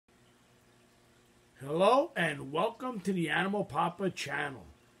Hello and welcome to the Animal Papa channel.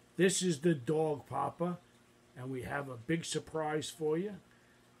 This is the Dog Papa and we have a big surprise for you.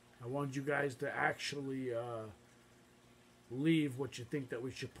 I want you guys to actually leave what you think that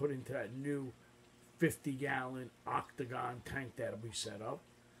we should put into that new 50-gallon octagon tank that we set up.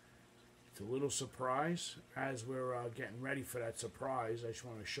 It's a little surprise. As we're getting ready for that surprise, I just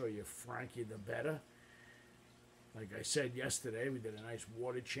want to show you Frankie the better. Like I said yesterday, we did a nice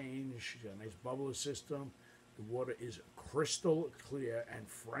water change, a nice bubbler system. The water is crystal clear, and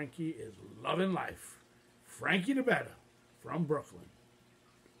Frankie is loving life. Frankie the better, from Brooklyn.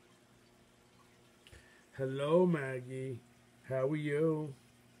 Hello, Maggie. How are you?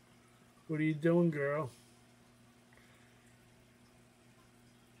 What are you doing, girl?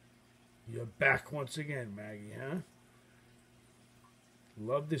 You're back once again, Maggie, huh?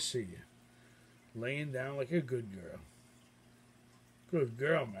 Love to see you. Laying down like a good girl. Good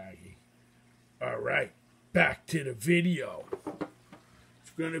girl, Maggie. All right, back to the video.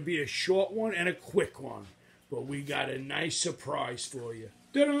 It's going to be a short one and a quick one, but we got a nice surprise for you.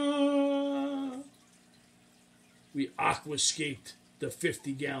 Ta-da! We aquascaped the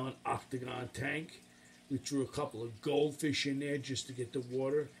 50-gallon octagon tank. We threw a couple of goldfish in there just to get the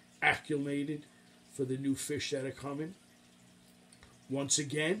water acclimated for the new fish that are coming. Once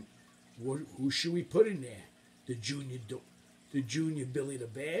again, who should we put in there? The junior Billy the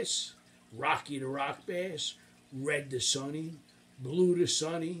Bass, Rocky the Rock Bass, Red the Sunny, Blue the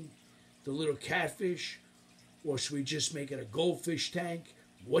Sunny, the little catfish, or should we just make it a goldfish tank?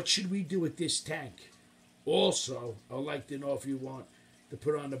 What should we do with this tank? Also, I'd like to know if you want to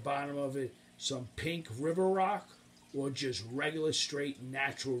put on the bottom of it some pink river rock or just regular straight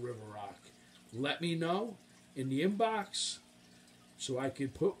natural river rock. Let me know in the inbox so I can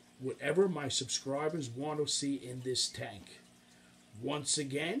put whatever my subscribers want to see in this tank. Once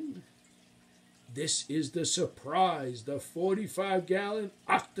again, this is the surprise, the 45-gallon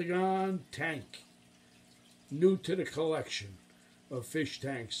octagon tank. New to the collection of fish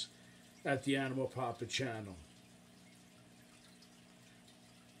tanks at the Animal Papa channel.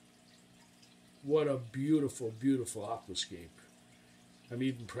 What a beautiful, beautiful aquascape. I'm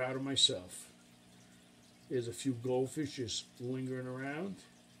even proud of myself. There's a few goldfish just lingering around.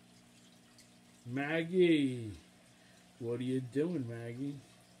 Maggie, what are you doing, Maggie?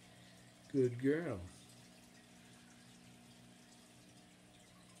 Good girl.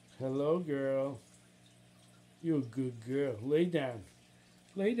 Hello, girl. You're a good girl. Lay down.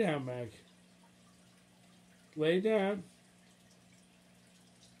 Lay down, Mag. Lay down.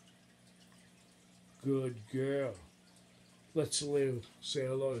 Good girl. Let's say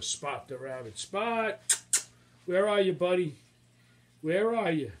hello to Spot the rabbit. Spot! Where are you, buddy? Where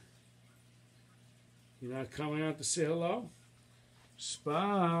are you? You're not coming out to say hello?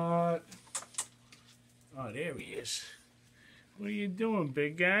 Spot. Oh, there he is. What are you doing,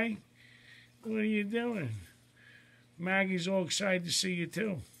 big guy? What are you doing? Maggie's all excited to see you,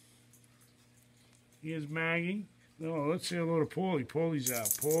 too. Here's Maggie. No, let's say hello to Paulie. Paulie's out.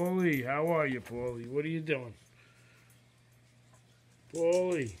 Paulie, how are you, Paulie? What are you doing?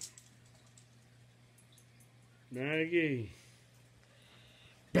 Paulie. Maggie.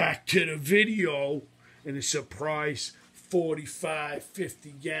 Back to the video. And a surprise 45,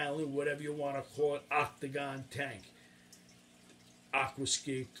 50-gallon, whatever you want to call it, octagon tank.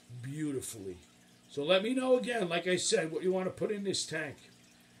 Aquascaped beautifully. So let me know again, like I said, what you want to put in this tank.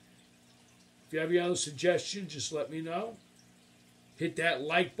 If you have any other suggestions, just let me know. Hit that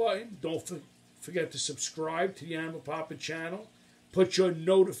like button. Don't forget to subscribe to the Animal Papa channel. Put your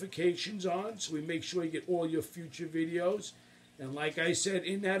notifications on so we make sure you get all your future videos. And like I said,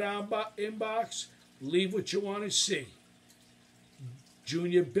 in that inbox, leave what you want to see.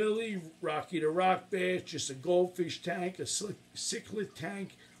 Junior Billy, Rocky the Rock Bass, just a goldfish tank, a cichlid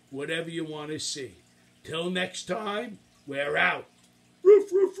tank, whatever you want to see. Till next time, we're out.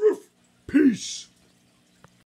 Roof, roof, roof. Peace.